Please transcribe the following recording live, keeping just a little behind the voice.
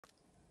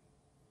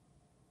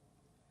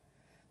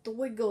The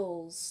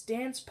Wiggles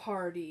Dance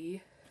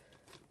Party.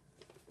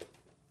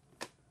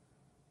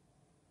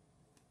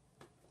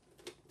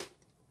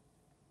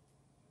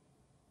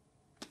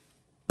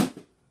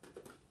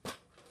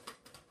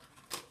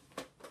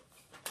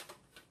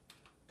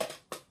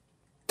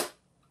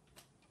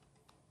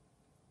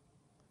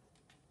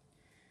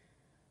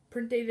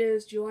 Print date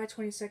is July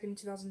 22nd,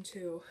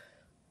 2002.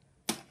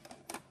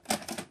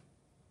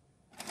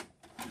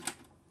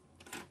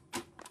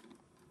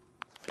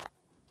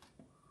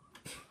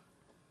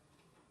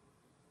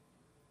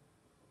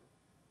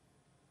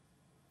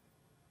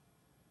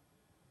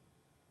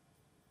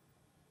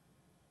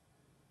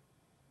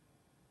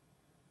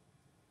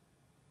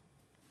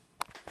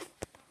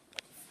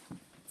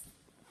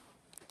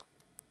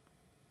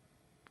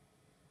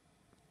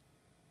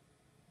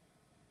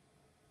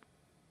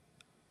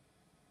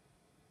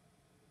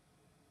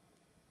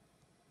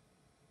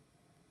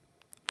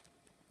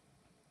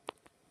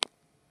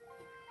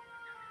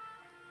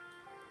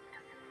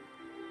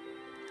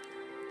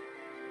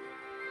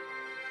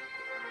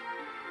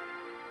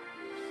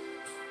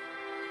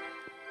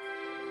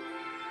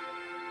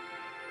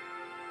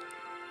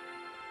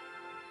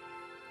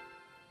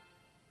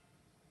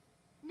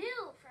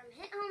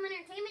 Home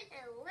Entertainment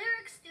and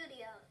Lyrick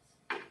Studios.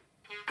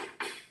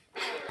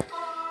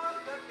 On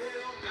the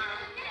builder.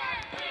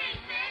 Can we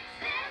fix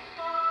it?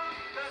 On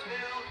the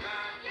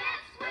builder.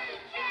 Yes, we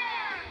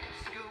can.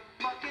 Scoop,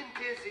 Buck, and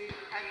Dizzy,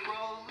 and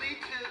Rolly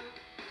too.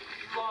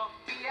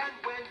 Lofty and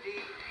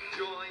Wendy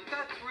join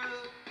the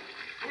crew.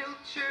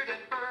 Pilchard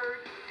and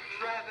Bird,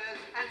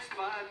 Travis and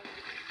Spud,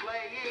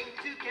 playing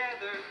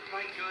together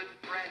like good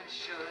friends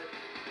should.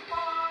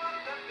 On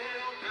the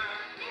builder.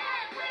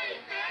 Can we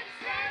fix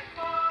it?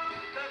 On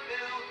the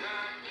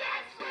builder.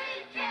 Yes,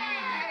 we can.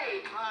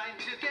 Hey, time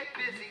to get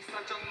busy,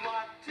 such a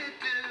lot to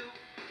do.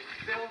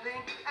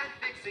 Building and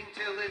fixing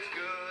till it's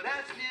good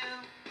as new.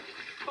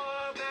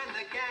 Bob and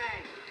the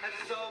gang have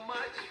so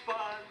much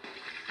fun.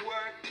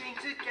 Working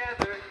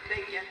together,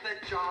 they get the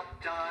job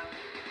done.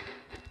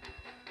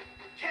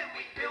 Can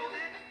we build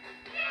it?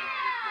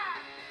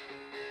 Yeah!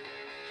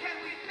 Can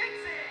we fix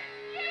it?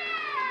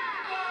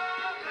 Yeah!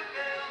 Bob the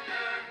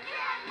Builder.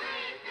 Can we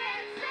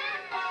fix it?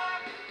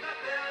 Bob the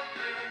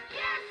Builder.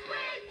 Yes,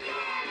 we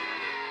can.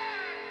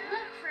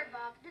 Look for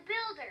Bob the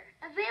Builder.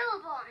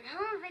 Available on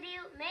home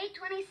video May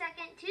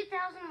 22nd,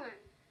 2001.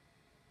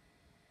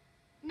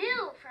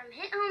 New from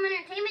Hit Home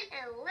Entertainment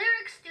and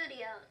Lyrick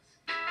Studios.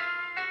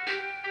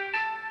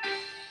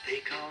 They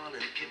call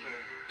him Kipper.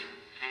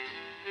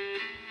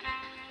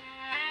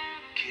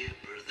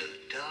 Kipper the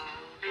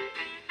dog.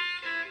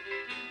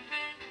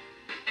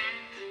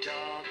 The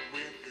dog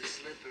with the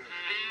slipper.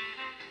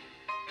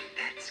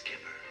 That's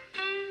Kipper.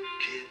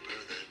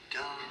 Kipper the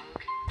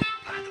dog.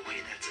 By the way,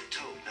 that's a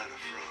toad, not a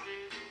frog.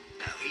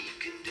 Now he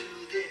can do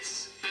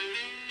this.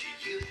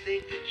 Do you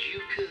think that you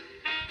could?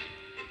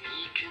 And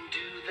he can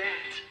do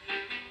that,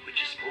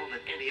 which is more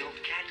than any old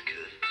cat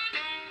could.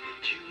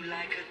 Would you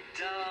like a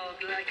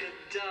dog, like a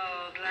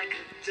dog, like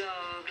a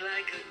dog,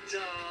 like a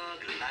dog,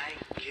 like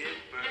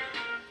Kipper?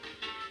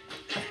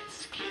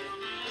 That's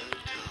Kipper the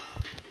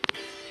dog.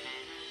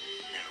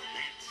 Now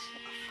that's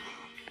a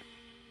frog.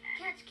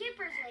 Catch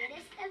Kipper's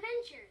latest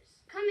adventures.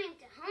 Coming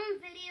to home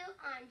video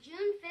on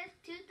June 5th,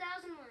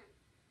 2001.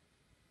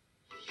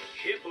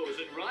 Hippos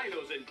and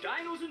rhinos and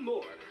dinos and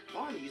more.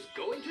 Barney's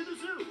going to the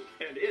zoo,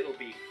 and it'll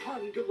be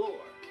fun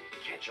galore.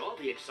 Catch all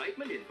the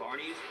excitement in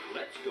Barney's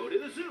Let's Go to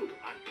the Zoo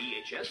on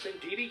VHS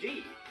and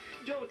DVD.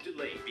 Don't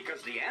delay,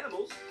 because the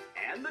animals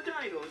and the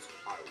dinos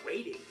are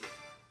waiting.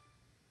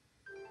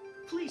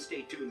 Please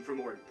stay tuned for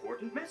more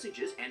important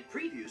messages and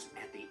previews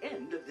at the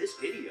end of this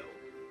video.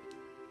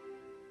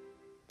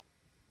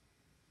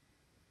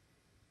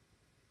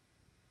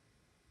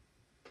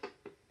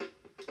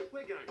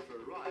 We're going for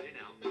a ride in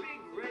our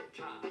big red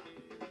car.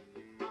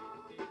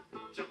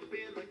 Jump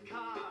in the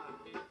car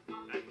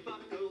and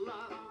buckle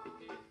up,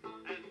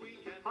 and we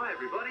can... Hi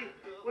everybody,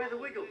 we're the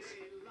Wiggles.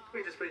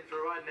 We've just been for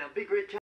a ride in our big red car.